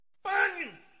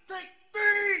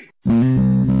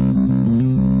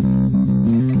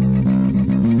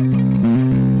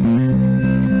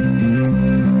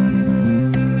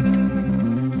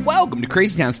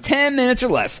Crazy Town's 10 minutes or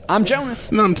less. I'm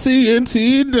Jonas. And I'm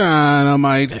TNT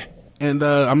Dynamite. And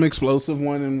I'm Explosive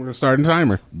One, and we're starting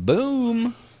timer.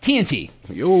 Boom. TNT.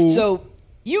 Yo. So,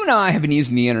 you and I have been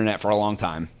using the internet for a long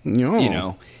time. Yo. You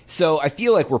know. So, I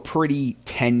feel like we're pretty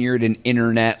tenured in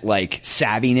internet, like,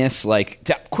 savviness. Like,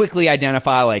 to quickly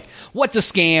identify, like, what's a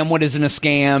scam, what isn't a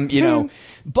scam, you know.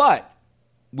 But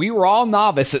we were all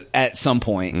novice at some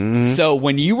point. Mm-hmm. So,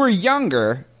 when you were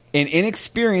younger and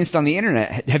inexperienced on the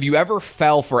internet, have you ever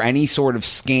fell for any sort of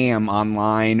scam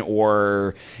online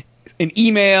or an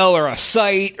email or a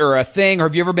site or a thing? Or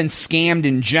have you ever been scammed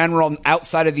in general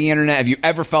outside of the internet? Have you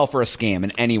ever fell for a scam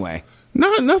in any way?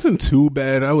 Nothing too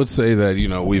bad. I would say that, you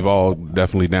know, we've all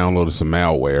definitely downloaded some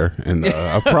malware, and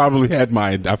I've probably had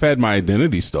my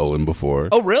identity stolen before.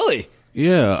 Oh, really?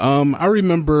 Yeah. I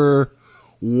remember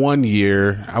one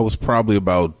year I was probably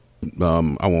about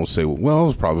I won't say, well, I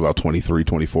was probably about 23,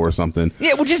 24 or something.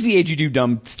 Yeah, which is the age you do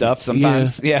dumb stuff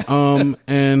sometimes. Yeah.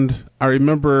 And I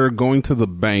remember going to the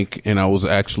bank, and I was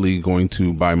actually going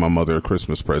to buy my mother a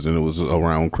Christmas present. It was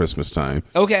around Christmas time.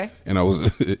 Okay. And I was,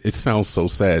 it sounds so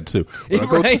sad too. But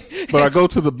Right. I go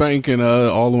to the bank, and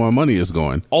all of my money is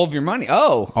gone. All of your money?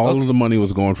 Oh. All of the money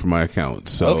was going from my account.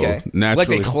 So naturally. Like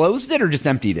they closed it or just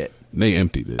emptied it? They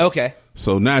emptied it. Okay.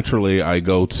 So naturally, I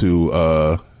go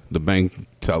to the bank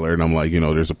teller, and I'm like, you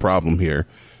know, there's a problem here.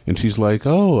 And she's like,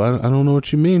 oh, I don't know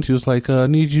what you mean. She was like, I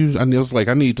need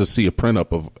to see a print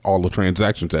up of all the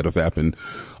transactions that have happened.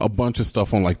 A bunch of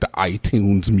stuff on like the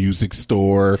iTunes music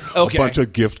store, a bunch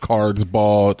of gift cards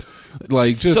bought.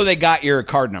 Like, just, so they got your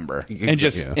card number and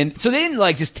yeah. and so they didn't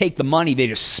like just take the money, they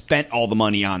just spent all the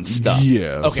money on stuff.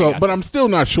 Yeah. Okay, so, but I'm still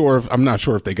not sure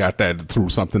if they got that through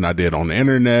something I did on the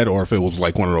internet, or if it was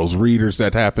like one of those readers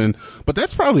that happened. But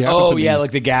that's probably happened to me. Oh yeah,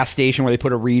 like the gas station where they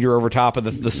put a reader over top of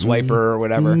the swiper or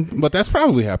whatever. But that's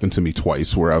probably happened to me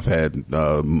twice, where I've had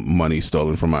money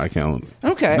stolen from my account.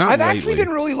 Okay. Not I've lately. actually been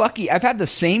really lucky. I've had the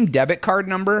same debit card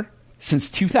number since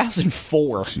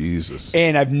 2004. Jesus.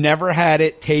 And I've never had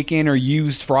it taken or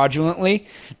used fraudulently.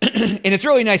 And it's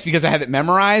really nice because I have it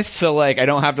memorized, so like I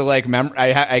don't have to like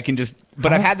I can just.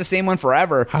 But I've had the same one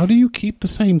forever. How do you keep the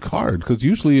same card? Because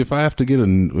usually, if I get a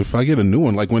new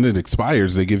one, like when it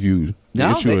expires, they issue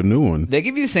a new one. They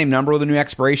give you the same number with a new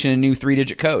expiration and a new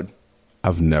 3-digit code.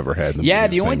 I've never had them. Yeah,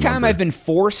 the only time number. I've been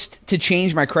forced to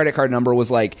change my credit card number was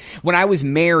like when I was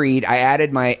married. I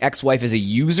added my ex-wife as a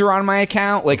user on my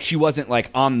account. Like she wasn't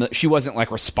like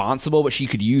responsible, but she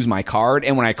could use my card.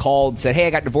 And when I called, said, "Hey,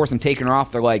 I got divorced. I'm taking her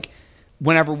off." They're like,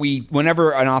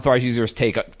 whenever an authorized user is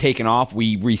taken off,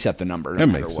 we reset the number. That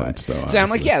makes sense, though. So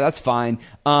I'm like, yeah, that's fine.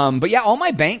 But yeah, all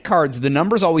my bank cards, the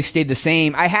numbers always stayed the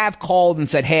same. I have called and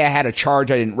said, hey, I had a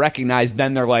charge I didn't recognize.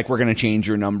 Then they're like, we're going to change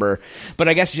your number. But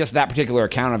I guess just that particular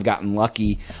account, I've gotten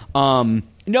lucky. No,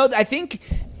 I think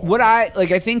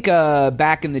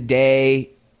back in the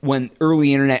day, when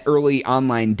early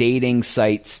online dating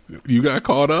sites, you got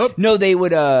caught up? No, they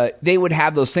would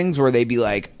have those things where they'd be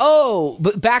like, oh,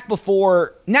 but back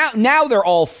before, now they're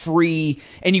all free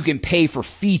and you can pay for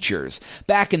features.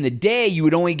 Back in the day, you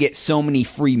would only get so many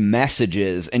free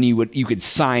messages, and you could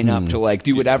sign up to like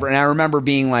do whatever. And I remember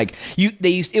being like,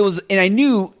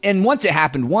 and once it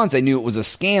happened I knew it was a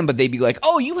scam, but they'd be like,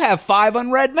 oh, you have 5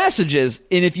 unread messages,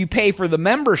 and if you pay for the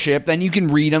membership, then you can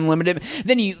read unlimited.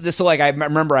 I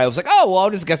remember I was like, oh, well, I'll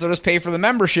just pay for the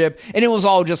membership. And it was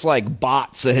all just like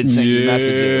bots that had sent you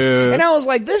messages. And I was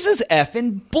like, this is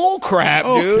effing bullcrap,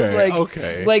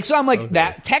 dude. Like, so I'm like,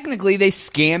 that technically they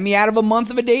scammed me out of a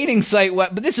month of a dating site.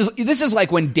 But this is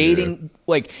like when dating,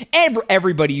 like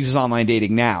everybody uses online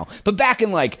dating now. But back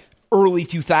in like early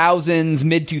 2000s,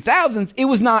 mid 2000s, it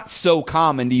was not so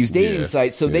common to use dating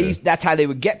sites. So that's how they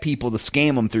would get people to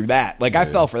scam them through that. Like I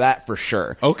fell for that for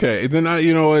sure. Okay. Then now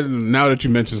that you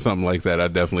mentioned something like that, I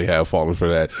definitely have fallen for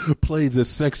that. Play this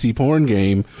sexy porn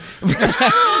game.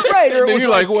 Right. Or you're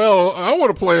like, well, I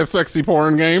want to play a sexy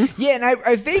porn game. Yeah. And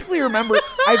I vaguely remember,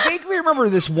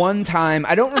 this one time,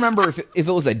 I don't remember if it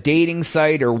was a dating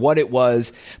site or what it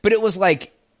was, but it was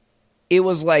like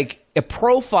a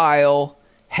profile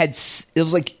it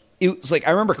was like I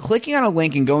remember clicking on a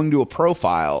link and going to a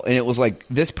profile, and it was like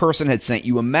this person had sent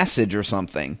you a message or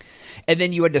something, and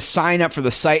then you had to sign up for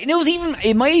the site, and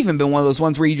it might even been one of those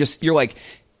ones where you just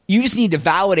need to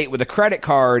validate with a credit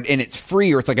card, and it's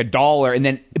free, or it's like $1, and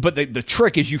then but the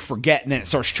trick is you forget, and then it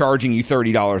starts charging you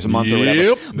 $30 a month or whatever.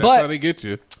 Yep, that's how they get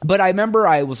you. But I remember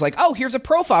I was like, oh, here's a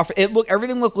profile for it.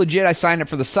 Everything looked legit. I signed up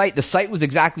for the site. The site was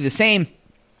exactly the same,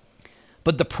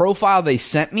 but the profile they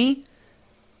sent me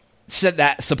said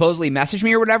that supposedly messaged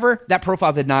me or whatever, that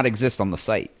profile did not exist on the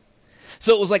site.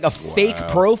 So it was like a fake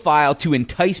profile to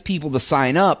entice people to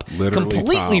sign up. Literally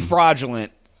completely Tom.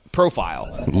 fraudulent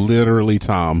profile. Literally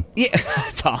Tom. Yeah,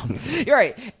 Tom. You're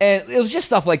right. And it was just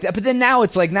stuff like that. But then now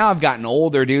it's like, now I've gotten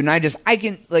older, dude, and I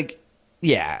can like,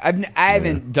 yeah, I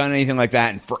haven't done anything like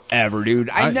that in forever, dude.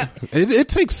 I know it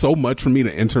takes so much for me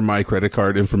to enter my credit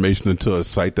card information into a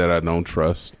site that I don't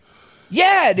trust.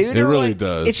 Yeah, dude. It really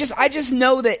does. It's just, I just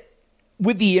know that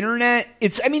with the internet,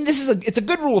 it's a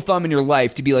good rule of thumb in your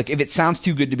life to be like, if it sounds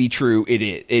too good to be true, it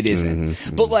isn't.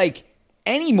 Mm-hmm. But like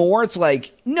anymore, it's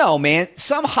like, no, man,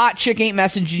 some hot chick ain't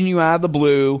messaging you out of the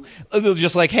blue. They're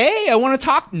just like, hey, I want to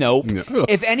talk. Nope. No.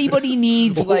 If anybody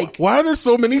needs like, why are there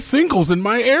so many singles in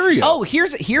my area? Oh,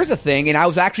 here's a thing, and I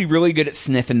was actually really good at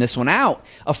sniffing this one out.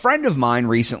 A friend of mine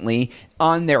recently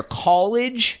on their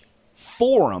college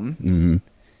forum.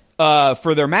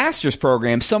 For their master's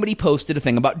program, somebody posted a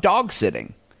thing about dog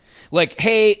sitting. Like,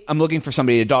 hey, I'm looking for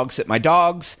somebody to dog sit my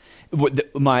dogs.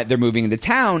 They're moving into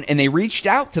town, and they reached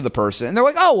out to the person. And they're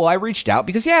like, oh, well, I reached out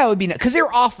because, yeah, it would be nice. Because they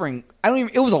were offering,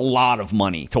 it was a lot of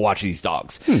money to watch these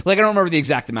dogs. Like, I don't remember the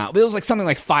exact amount, but it was like something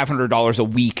like $500 a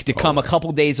week to come a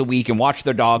couple days a week and watch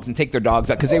their dogs and take their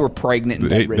dogs out because they were pregnant and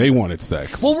bedridden. They wanted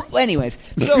sex. Well, anyways.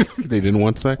 So they didn't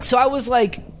want sex? So I was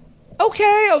like,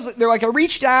 okay, they're like, I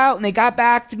reached out and they got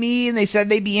back to me and they said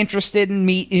they'd be interested in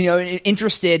me,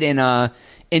 interested in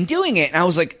doing it. And I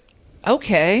was like,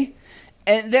 okay.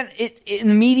 And then it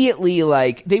immediately,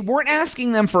 like, they weren't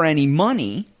asking them for any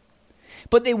money,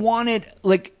 but they wanted,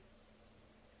 like,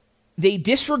 they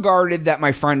disregarded that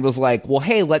my friend was like, well,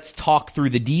 hey, let's talk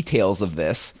through the details of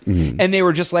this. Mm-hmm. And they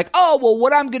were just like, oh, well,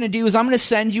 what I'm going to do is I'm going to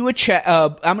send you a check.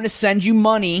 I'm going to send you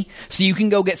money so you can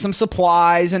go get some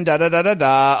supplies and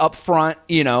da-da-da-da-da up front,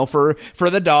 for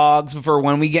the dogs for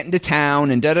when we get into town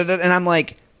and da-da-da. And I'm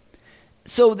like,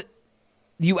 so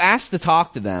you ask to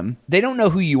talk to them. They don't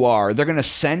know who you are. They're going to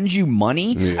send you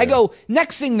money. Yeah. I go,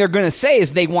 next thing they're going to say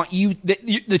is they want you,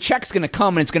 the check's going to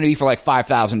come and it's going to be for like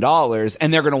 $5,000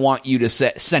 and they're going to want you to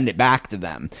send it back to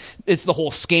them. It's the whole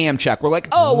scam check. We're like,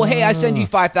 oh, well, hey, I send you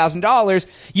 $5,000.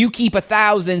 You keep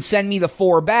 $1,000, send me the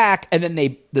 $4 back. And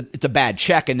then it's a bad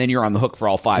check and then you're on the hook for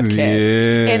all $5,000.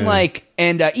 Yeah.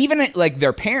 And even like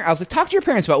their parents, I was like, talk to your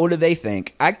parents about what do they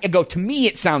think? I go, to me,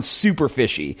 it sounds super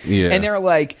fishy. Yeah. And they're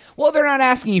like, well, they're not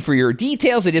asking you for your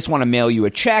details. They just want to mail you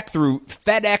a check through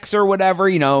FedEx or whatever,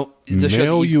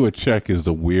 Mail you a check is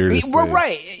the weirdest thing.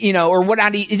 Right. Or what?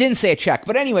 It didn't say a check.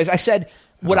 But anyways, I said,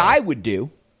 what I would do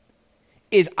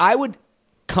is I would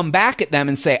come back at them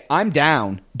and say, I'm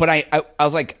down. But I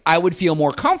was like, I would feel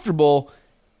more comfortable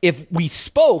if we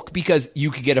spoke because you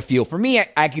could get a feel for me.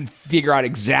 I could figure out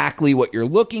exactly what you're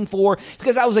looking for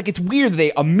because I was like, it's weird that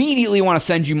they immediately want to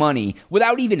send you money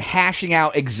without even hashing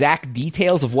out exact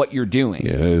details of what you're doing.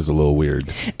 Yeah, it is a little weird.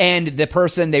 And the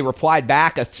person, they replied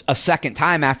back a second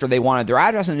time after they wanted their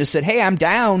address and just said, hey, I'm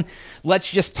down.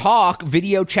 Let's just talk,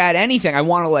 video chat, anything. I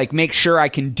want to like make sure I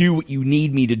can do what you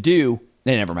need me to do.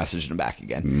 They never messaged him back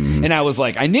again. And I was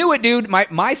like, I knew it, dude. My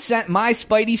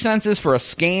spidey senses for a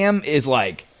scam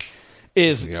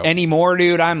is anymore,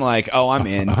 dude. I'm like, oh, I'm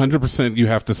in. 100%. You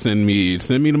have to send me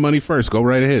the money first. Go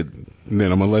right ahead, and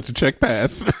then I'm gonna let the check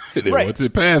pass. And then once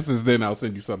it passes, then I'll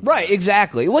send you something. Right,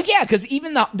 exactly. Well, yeah, because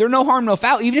even they're no harm, no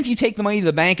foul. Even if you take the money to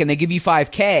the bank and they give you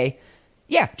 $5,000,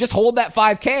 yeah, just hold that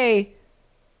 $5,000.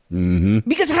 Mm-hmm.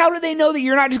 Because how do they know that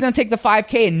you're not just going to take the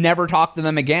 $5,000 and never talk to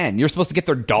them again? You're supposed to get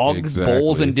their dogs,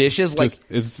 bowls, and dishes. Like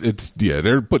it's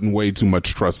they're putting way too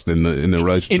much trust in the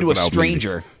relationship into a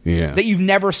stranger that you've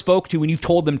never spoke to, and you've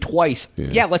told them twice.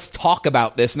 Yeah, let's talk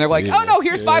about this, and they're like, oh no,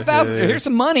 here's $5,000, here's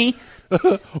some money.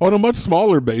 On a much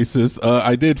smaller basis,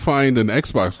 I did find an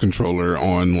Xbox controller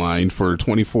online for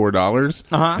 $24,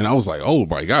 and I was like, oh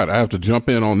my god, I have to jump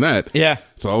in on that. Yeah,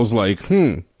 so I was like,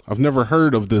 I've never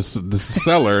heard of this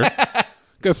seller.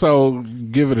 Guess I'll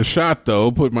give it a shot though.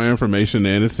 Put my information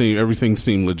in. Everything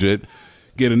seemed legit.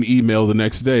 Get an email the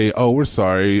next day. Oh, we're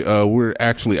sorry. We're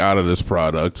actually out of this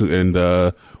product and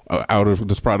out of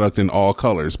this product in all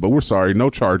colors. But we're sorry. No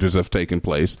charges have taken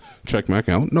place. Check my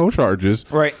account. No charges.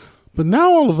 Right. But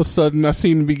now all of a sudden, I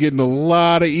seem to be getting a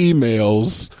lot of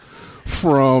emails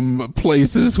from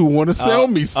places who want to sell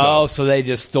me stuff. Oh, so they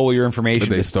just stole your information.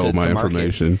 They stole my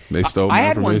information. They stole my information. I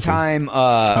had one time...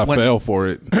 I fell for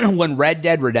it. When Red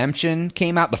Dead Redemption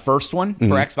came out, the first one,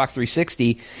 for Xbox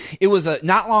 360, it was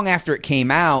not long after it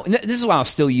came out. And this is when I was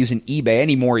still using eBay.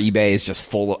 Anymore, eBay is just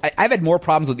full of... I've had more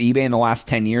problems with eBay in the last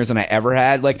 10 years than I ever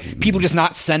had. Like, people just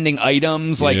not sending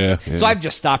items. So I've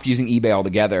just stopped using eBay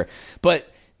altogether.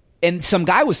 And some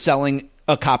guy was selling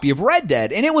a copy of Red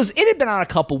Dead, and it had been out a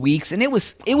couple weeks, and it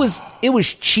was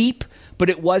cheap, but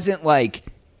it wasn't like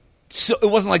So it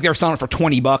wasn't like they were selling it for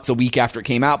 $20 a week after it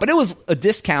came out, but it was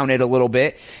discounted a little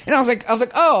bit. And I was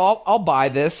like, oh, I'll buy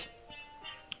this.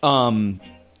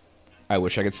 I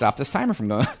wish I could stop this timer from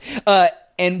going.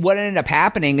 And what ended up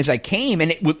happening is I came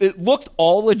and it looked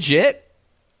all legit,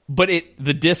 but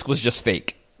the disc was just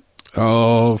fake.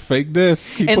 Oh, fake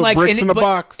disc. He put bricks in the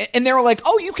box. And they were like,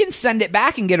 oh, you can send it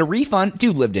back and get a refund.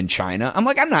 Dude lived in China. I'm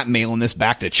like, I'm not mailing this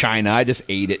back to China. I just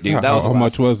ate it, dude. How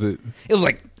much was it? It was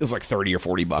like $30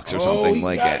 or $40 or something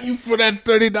like that. You for that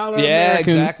 $30 Yeah, American.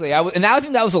 exactly. And I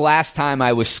think that was the last time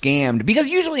I was scammed, because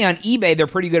usually on eBay they're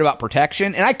pretty good about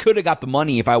protection, and I could have got the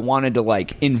money if I wanted to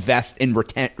like invest in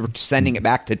sending it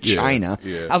back to China.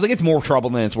 Yeah. I was like, it's more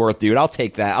trouble than it's worth, dude. I'll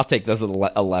take that. I'll take this as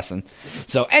a lesson.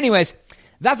 So, anyways,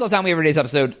 that's all the time we have for today's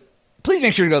episode. Please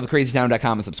make sure to go to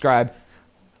thecrazytown.com and subscribe.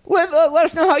 Let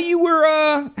us know how you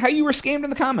were scammed in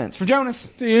the comments. For Jonas,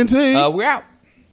 TNT. we're out.